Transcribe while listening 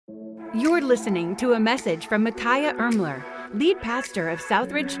You're listening to a message from Micaiah Ermler, lead pastor of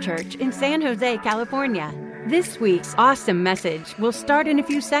Southridge Church in San Jose, California. This week's awesome message will start in a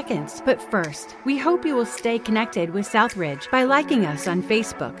few seconds, but first, we hope you will stay connected with Southridge by liking us on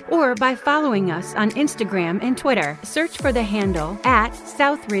Facebook or by following us on Instagram and Twitter. Search for the handle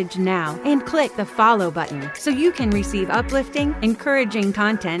 @Southridge Now and click the follow button so you can receive uplifting, encouraging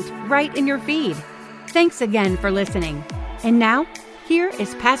content right in your feed. Thanks again for listening. And now, here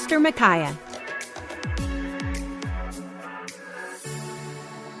is Pastor Micaiah.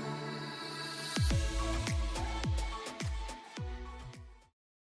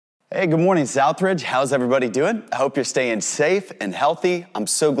 Hey, good morning, Southridge. How's everybody doing? I hope you're staying safe and healthy. I'm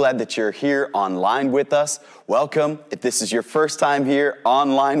so glad that you're here online with us. Welcome. If this is your first time here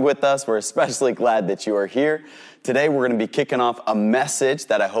online with us, we're especially glad that you are here. Today, we're going to be kicking off a message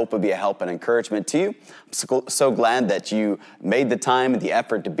that I hope will be a help and encouragement to you. I'm so glad that you made the time and the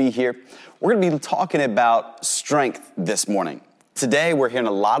effort to be here. We're going to be talking about strength this morning. Today, we're hearing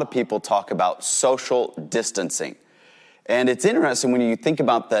a lot of people talk about social distancing. And it's interesting when you think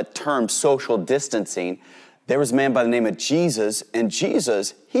about that term social distancing. There was a man by the name of Jesus, and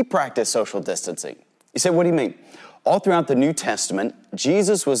Jesus, he practiced social distancing. You say, what do you mean? All throughout the New Testament,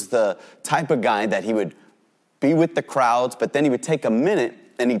 Jesus was the type of guy that he would be with the crowds, but then he would take a minute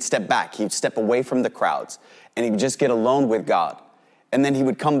and he'd step back. He'd step away from the crowds and he would just get alone with God. And then he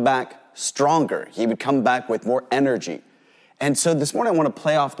would come back stronger. He would come back with more energy. And so this morning I want to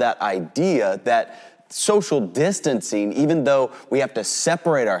play off that idea that social distancing, even though we have to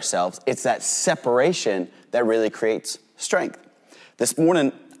separate ourselves, it's that separation that really creates strength. This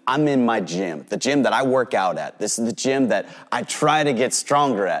morning, I'm in my gym, the gym that I work out at. This is the gym that I try to get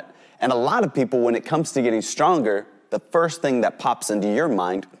stronger at. And a lot of people, when it comes to getting stronger, the first thing that pops into your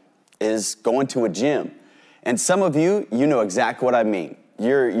mind is going to a gym. And some of you, you know exactly what I mean.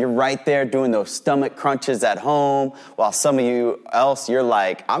 You're right there doing those stomach crunches at home, while some of you else, you're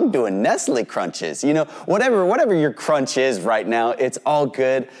like, I'm doing Nestle crunches. You know, whatever your crunch is right now, it's all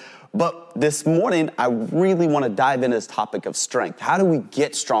good. But this morning, I really want to dive into this topic of strength. How do we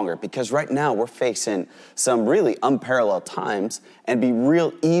get stronger? Because right now, we're facing some really unparalleled times, and be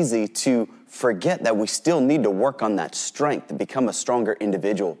real easy to forget that we still need to work on that strength to become a stronger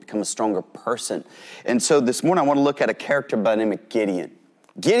individual, become a stronger person. And so this morning, I want to look at a character by the name of Gideon.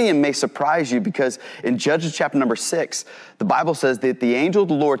 Gideon may surprise you because in Judges chapter number 6, the Bible says that the angel of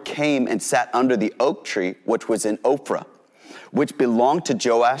the Lord came and sat under the oak tree, which was in Ophrah, which belonged to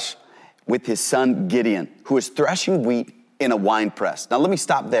Joash with his son Gideon, who was threshing wheat in a wine press. Now, let me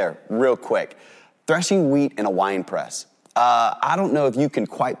stop there real quick. Threshing wheat in a wine press. I don't know if you can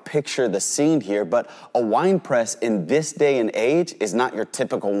quite picture the scene here, but a wine press in this day and age is not your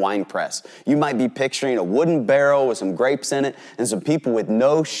typical wine press. You might be picturing a wooden barrel with some grapes in it and some people with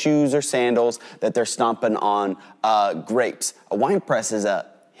no shoes or sandals that they're stomping on grapes. A wine press is a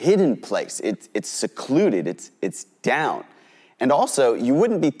hidden place. It's secluded. It's down. And also, you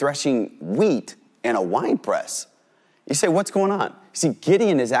wouldn't be threshing wheat in a wine press. You say, what's going on? See,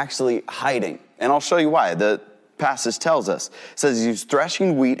 Gideon is actually hiding, and I'll show you why. The passage tells us. It says he's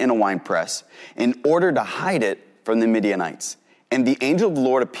threshing wheat in a wine press in order to hide it from the Midianites. And the angel of the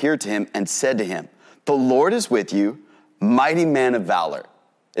Lord appeared to him and said to him, "The Lord is with you, mighty man of valor."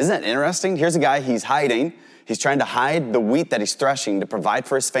 Isn't that interesting? Here's a guy, he's hiding. He's trying to hide the wheat that he's threshing to provide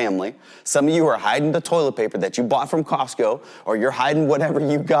for his family. Some of you are hiding the toilet paper that you bought from Costco, or you're hiding whatever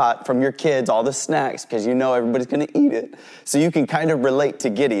you got from your kids, all the snacks, because you know everybody's going to eat it. So you can kind of relate to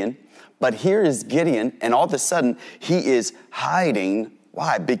Gideon. But here is Gideon, and all of a sudden, he is hiding.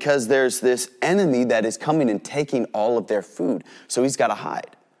 Why? Because there's this enemy that is coming and taking all of their food. So he's got to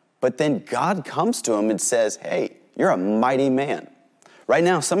hide. But then God comes to him and says, hey, you're a mighty man. Right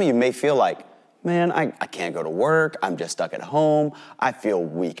now, some of you may feel like, man, I can't go to work. I'm just stuck at home. I feel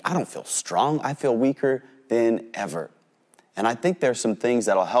weak. I don't feel strong. I feel weaker than ever. And I think there's some things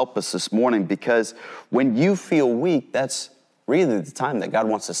that'll help us this morning, because when you feel weak, that's really the time that God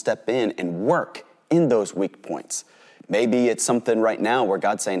wants to step in and work in those weak points. Maybe it's something right now where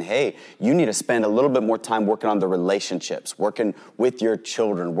God's saying, hey, you need to spend a little bit more time working on the relationships, working with your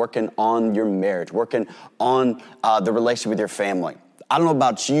children, working on your marriage, working on the relationship with your family. I don't know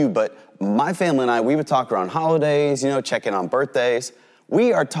about you, but my family and I, we would talk around holidays, checking on birthdays.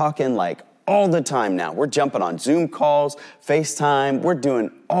 We are talking like all the time now. We're jumping on Zoom calls, FaceTime. We're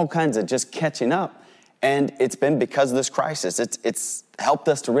doing all kinds of just catching up. And it's been because of this crisis. It's helped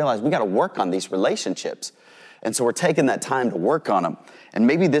us to realize we got to work on these relationships. And so we're taking that time to work on them. And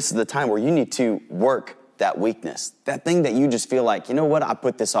maybe this is the time where you need to work that weakness, that thing that you just feel like, you know what, I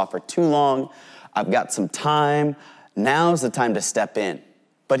put this off for too long. I've got some time. Now's the time to step in.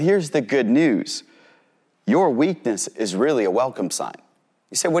 But here's the good news. Your weakness is really a welcome sign.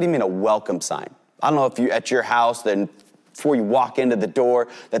 You say, what do you mean a welcome sign? I don't know if you at your house, then before you walk into the door,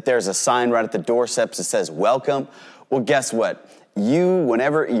 that there's a sign right at the doorsteps that says welcome. Well, guess what?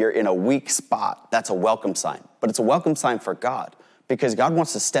 Whenever you're in a weak spot, that's a welcome sign. But it's a welcome sign for God because God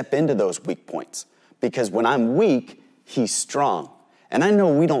wants to step into those weak points. Because when I'm weak, he's strong. And I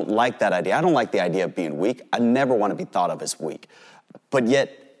know we don't like that idea. I don't like the idea of being weak. I never want to be thought of as weak. But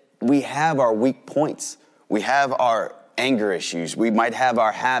yet, we have our weak points. We have our anger issues. We might have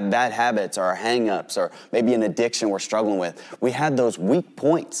our bad habits, our hang-ups, or maybe an addiction we're struggling with. We have those weak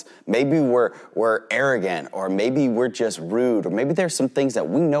points. Maybe we're arrogant, or maybe we're just rude, or maybe there's some things that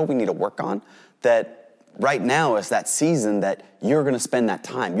we know we need to work on that right now is that season that you're going to spend that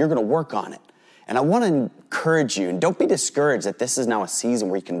time. You're going to work on it. And I want to encourage you, and don't be discouraged that this is now a season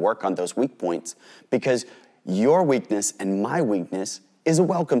where you can work on those weak points, because your weakness and my weakness is a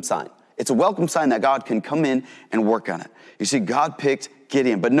welcome sign. It's a welcome sign that God can come in and work on it. You see, God picked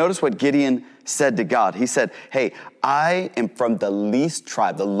Gideon, but notice what Gideon said to God. He said, hey, I am from the least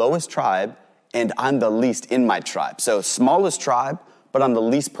tribe, the lowest tribe, and I'm the least in my tribe. So smallest tribe, but I'm the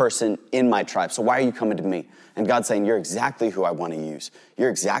least person in my tribe. So why are you coming to me? And God's saying, you're exactly who I want to use.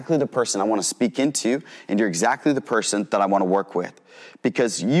 You're exactly the person I want to speak into, and you're exactly the person that I want to work with.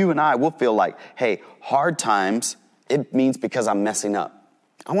 Because you and I will feel like, hey, hard times, it means because I'm messing up.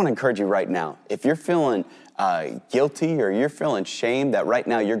 I want to encourage you right now. If you're feeling guilty or you're feeling shame that right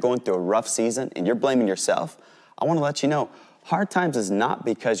now you're going through a rough season and you're blaming yourself, I want to let you know, hard times is not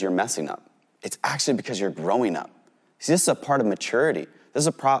because you're messing up. It's actually because you're growing up. See, this is a part of maturity. This is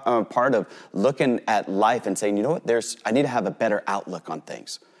a part of looking at life and saying, you know what, I need to have a better outlook on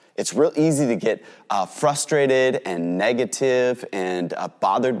things. It's real easy to get frustrated and negative and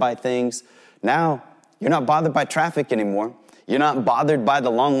bothered by things. Now, you're not bothered by traffic anymore. You're not bothered by the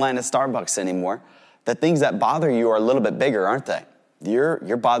long line at Starbucks anymore. The things that bother you are a little bit bigger, aren't they?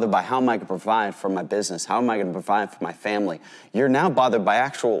 You're bothered by how am I going to provide for my business? How am I going to provide for my family? You're now bothered by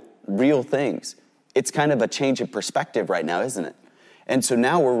actual real things. It's kind of a change in perspective right now, isn't it? And so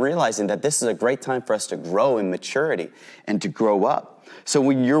now we're realizing that this is a great time for us to grow in maturity and to grow up. So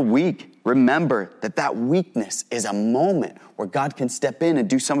when you're weak, remember that weakness is a moment where God can step in and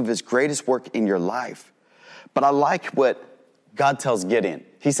do some of his greatest work in your life. But I like what God tells Gideon.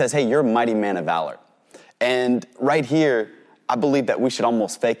 He says, hey, you're a mighty man of valor. And right here, I believe that we should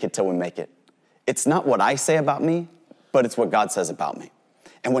almost fake it till we make it. It's not what I say about me, but it's what God says about me.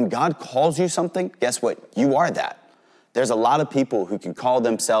 And when God calls you something, guess what? You are that. There's a lot of people who can call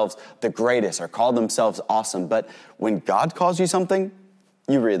themselves the greatest or call themselves awesome. But when God calls you something,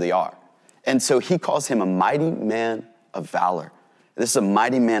 you really are. And so he calls him a mighty man of valor. This is a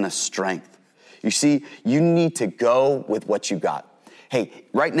mighty man of strength. You see, you need to go with what you got. Hey,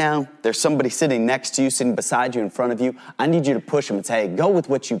 right now, there's somebody sitting next to you, sitting beside you, in front of you. I need you to push them and say, hey, go with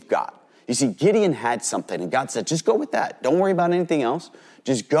what you've got. You see, Gideon had something, and God said, just go with that. Don't worry about anything else.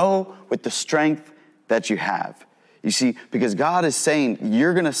 Just go with the strength that you have. You see, because God is saying,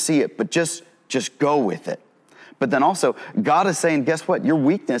 you're going to see it, but just go with it. But then also, God is saying, guess what? Your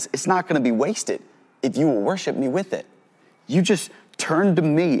weakness, it's not going to be wasted if you will worship me with it. You just turn to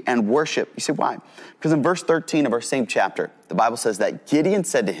me and worship. You say, why? Because in verse 13 of our same chapter, the Bible says that Gideon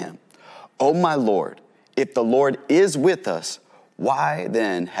said to him, oh, my Lord, if the Lord is with us, why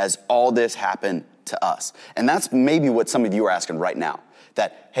then has all this happened to us? And that's maybe what some of you are asking right now.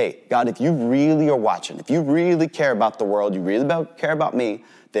 That, hey, God, if you really are watching, if you really care about the world, you really care about me,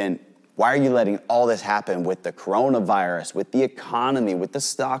 then why are you letting all this happen with the coronavirus, with the economy, with the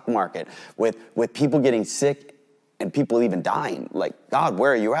stock market, with people getting sick and people even dying? Like, God,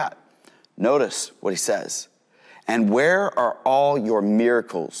 where are you at? Notice what he says. And where are all your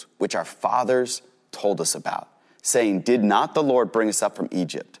miracles which our fathers told us about, saying, did not the Lord bring us up from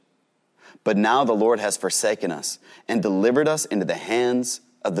Egypt? But now the Lord has forsaken us and delivered us into the hands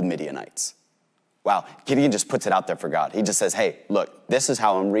of the Midianites. Wow, Gideon just puts it out there for God. He just says, hey, look, this is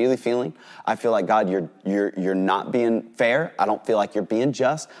how I'm really feeling. I feel like, God, you're not being fair. I don't feel like you're being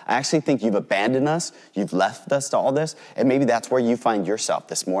just. I actually think you've abandoned us. You've left us to all this. And maybe that's where you find yourself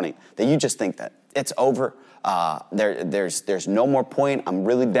this morning, that you just think that it's over. There's no more point. I'm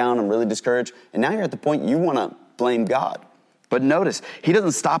really down. I'm really discouraged. And now you're at the point you want to blame God. But notice, he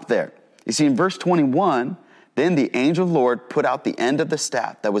doesn't stop there. You see, in verse 21, then the angel of the Lord put out the end of the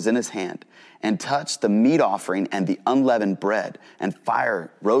staff that was in his hand and touched the meat offering and the unleavened bread. And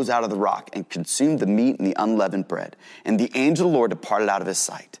fire rose out of the rock and consumed the meat and the unleavened bread. And the angel of the Lord departed out of his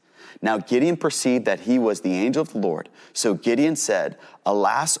sight. Now Gideon perceived that he was the angel of the Lord. So Gideon said,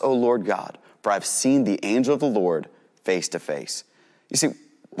 alas, O Lord God, for I've seen the angel of the Lord face to face. You see,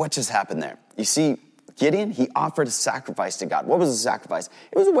 what just happened there? You see, Gideon, he offered a sacrifice to God. What was the sacrifice?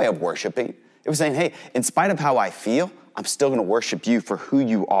 It was a way of worshiping. It was saying, hey, in spite of how I feel, I'm still going to worship you for who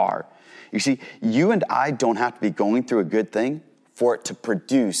you are. You see, you and I don't have to be going through a good thing for it to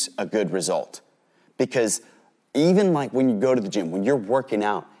produce a good result. Because even like when you go to the gym, when you're working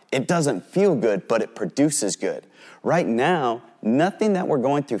out, it doesn't feel good, but it produces good. Right now, nothing that we're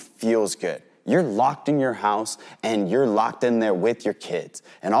going through feels good. You're locked in your house and you're locked in there with your kids.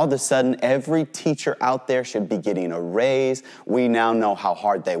 And all of a sudden, every teacher out there should be getting a raise. We now know how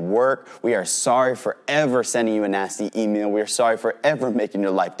hard they work. We are sorry for ever sending you a nasty email. We are sorry for ever making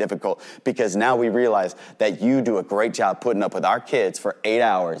your life difficult, because now we realize that you do a great job putting up with our kids for 8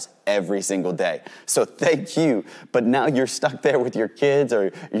 hours every single day. So thank you. But now you're stuck there with your kids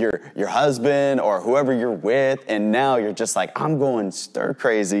or your husband or whoever you're with. And now you're just like, I'm going stir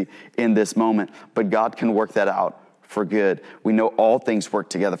crazy in this moment. But God can work that out for good. We know all things work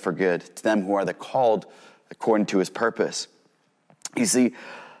together for good to them who are the called according to his purpose. You see,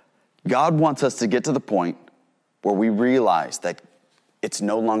 God wants us to get to the point where we realize that it's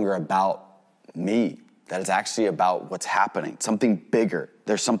no longer about me, that it's actually about what's happening, something bigger.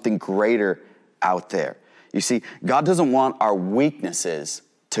 There's something greater out there. You see, God doesn't want our weaknesses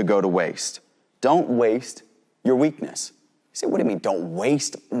to go to waste. Don't waste your weakness. You say, what do you mean, don't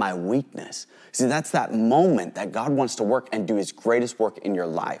waste my weakness? See, that's that moment that God wants to work and do his greatest work in your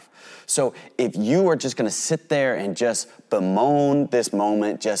life. So if you are just going to sit there and just bemoan this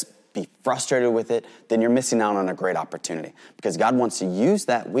moment, just be frustrated with it, then you're missing out on a great opportunity, because God wants to use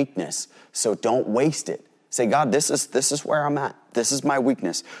that weakness. So don't waste it. Say, God, this is where I'm at. This is my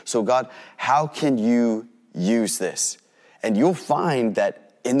weakness. So God, how can you use this? And you'll find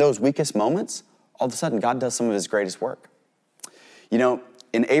that in those weakest moments, all of a sudden God does some of his greatest work. You know,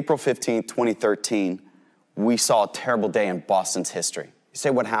 in April 15th, 2013, we saw a terrible day in Boston's history. You say,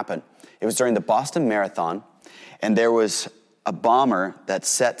 what happened? It was during the Boston Marathon, and there was a bomber that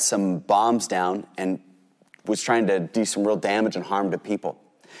set some bombs down and was trying to do some real damage and harm to people.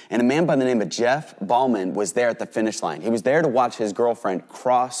 And a man by the name of Jeff Ballman was there at the finish line. He was there to watch his girlfriend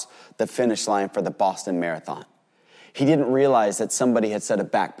cross the finish line for the Boston Marathon. He didn't realize that somebody had set a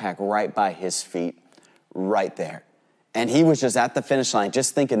backpack right by his feet, right there. And he was just at the finish line,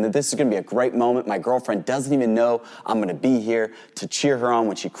 just thinking that this is going to be a great moment. My girlfriend doesn't even know I'm going to be here to cheer her on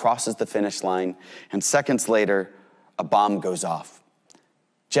when she crosses the finish line. And seconds later, a bomb goes off.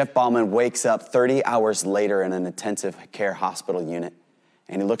 Jeff Ballman wakes up 30 hours later in an intensive care hospital unit,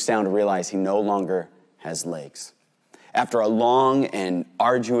 and he looks down to realize he no longer has legs. After a long and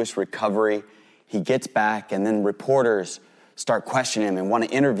arduous recovery, he gets back, and then reporters start questioning him and want to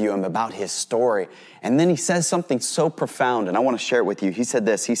interview him about his story. And then he says something so profound, and I want to share it with you. He said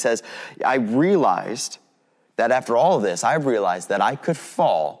this. He says, I realized that after all of this, I realized that I could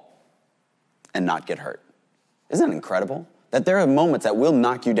fall and not get hurt. Isn't that incredible? That there are moments that will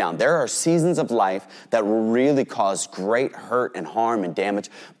knock you down. There are seasons of life that will really cause great hurt and harm and damage.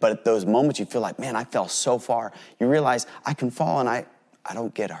 But at those moments you feel like, man, I fell so far. You realize I can fall and I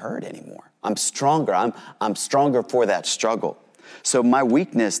don't get hurt anymore. I'm stronger. I'm stronger for that struggle. So my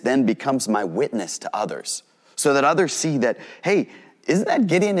weakness then becomes my witness to others, so that others see that, hey, isn't that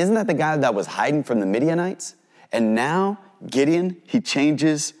Gideon? Isn't that the guy that was hiding from the Midianites? And now Gideon, he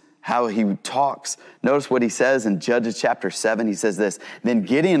changes how he talks. Notice what he says in Judges chapter 7. He says this, then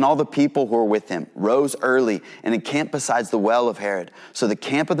Gideon and all the people who were with him rose early and encamped beside the well of Harod. So the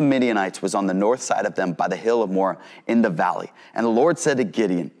camp of the Midianites was on the north side of them by the hill of Moreh in the valley. And the Lord said to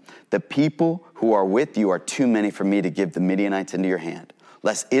Gideon, the people who are with you are too many for me to give the Midianites into your hand,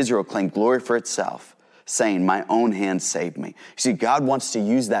 lest Israel claim glory for itself, saying, my own hand saved me. You see, God wants to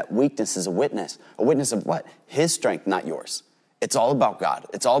use that weakness as a witness of what? His strength, not yours. It's all about God.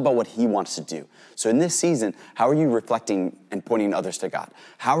 It's all about what he wants to do. So in this season, how are you reflecting and pointing others to God?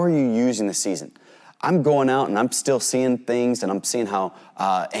 How are you using the season? I'm going out and I'm still seeing things, and I'm seeing how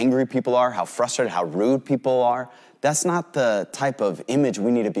angry people are, how frustrated, how rude people are. That's not the type of image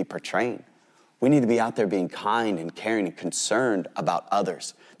we need to be portraying. We need to be out there being kind and caring and concerned about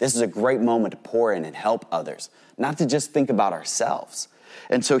others. This is a great moment to pour in and help others, not to just think about ourselves.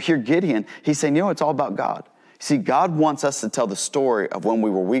 And so here Gideon, he's saying, it's all about God. See, God wants us to tell the story of when we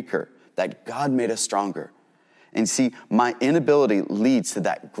were weaker, that God made us stronger. And see, my inability leads to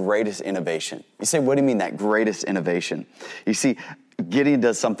that greatest innovation. You say, what do you mean that greatest innovation? You see, Gideon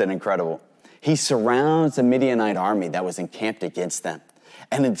does something incredible. He surrounds the Midianite army that was encamped against them.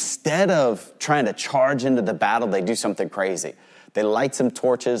 And instead of trying to charge into the battle, they do something crazy. They light some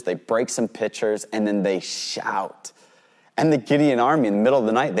torches, they break some pitchers, and then they shout. And the Gideon army in the middle of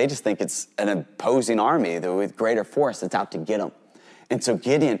the night, they just think it's an opposing army with greater force that's out to get them. And so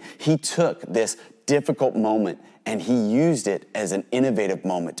Gideon, he took this difficult moment and he used it as an innovative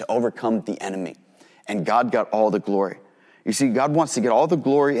moment to overcome the enemy. And God got all the glory. You see, God wants to get all the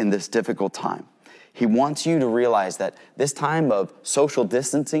glory in this difficult time. He wants you to realize that this time of social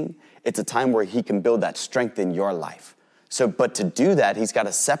distancing, it's a time where he can build that strength in your life. But to do that, he's got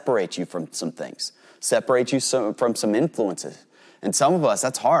to separate you from some things, separate you from some influences. And some of us,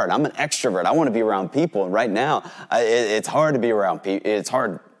 that's hard. I'm an extrovert. I want to be around people. And right now, it's hard to be around people. It's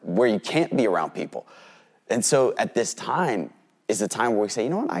hard where you can't be around people. And so at this time is the time where we say, you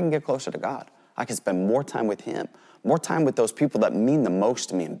know what? I can get closer to God. I can spend more time with him, more time with those people that mean the most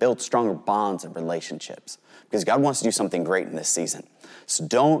to me and build stronger bonds and relationships. Because God wants to do something great in this season. So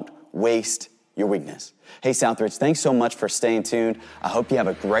don't waste your weakness. Hey, Southridge, thanks so much for staying tuned. I hope you have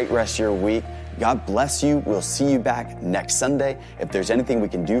a great rest of your week. God bless you. We'll see you back next Sunday. If there's anything we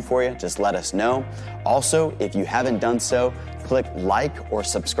can do for you, just let us know. Also, if you haven't done so, click like or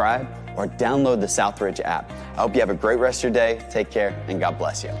subscribe or download the Southridge app. I hope you have a great rest of your day. Take care, and God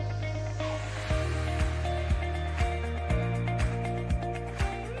bless you.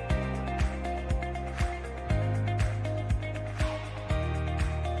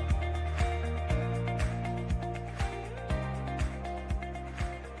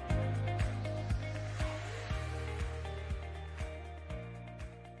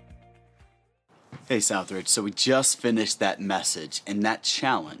 Hey, Southridge, so we just finished that message and that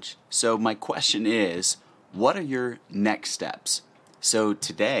challenge. So my question is, what are your next steps? So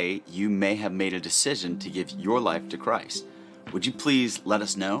today, you may have made a decision to give your life to Christ. Would you please let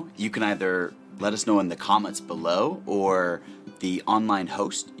us know? You can either let us know in the comments below or the online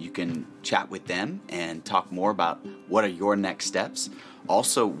host. You can chat with them and talk more about what are your next steps.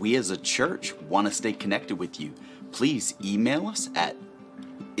 Also, we as a church want to stay connected with you. Please email us at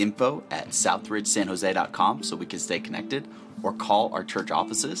info@southridgesanjose.com so we can stay connected, or call our church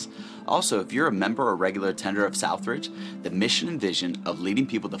offices. Also, if you're a member or regular attender of Southridge, the mission and vision of leading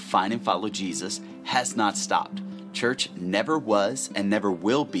people to find and follow Jesus has not stopped. Church never was and never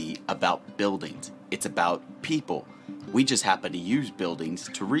will be about buildings. It's about people. We just happen to use buildings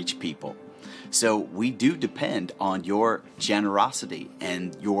to reach people. So we do depend on your generosity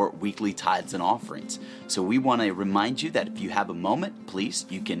and your weekly tithes and offerings. So we want to remind you that if you have a moment, please,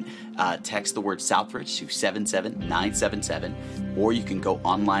 you can text the word Southridge to 77977, or you can go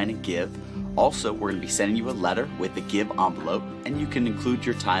online and give. Also, we're going to be sending you a letter with the give envelope, and you can include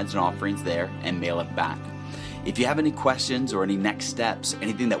your tithes and offerings there and mail it back. If you have any questions or any next steps,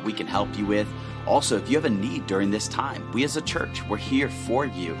 anything that we can help you with, also, if you have a need during this time, we as a church, we're here for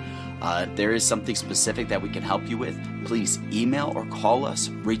you. There is something specific that we can help you with, please email or call us,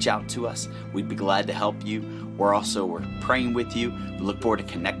 reach out to us. We'd be glad to help you. We're praying with you. We look forward to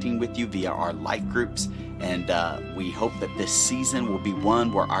connecting with you via our life groups. And we hope that this season will be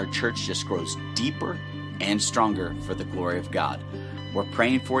one where our church just grows deeper and stronger for the glory of God. We're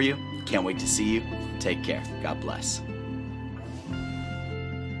praying for you. Can't wait to see you. Take care. God bless.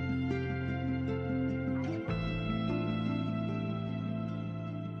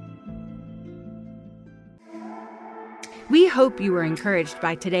 We hope you were encouraged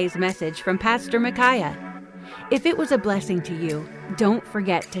by today's message from Pastor Micaiah. If it was a blessing to you, don't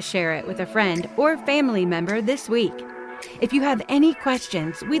forget to share it with a friend or family member this week. If you have any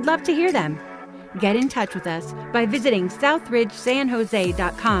questions, we'd love to hear them. Get in touch with us by visiting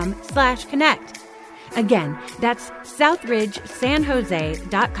southridgesanjose.com/connect. Again, that's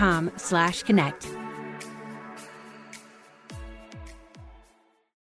southridgesanjose.com/connect.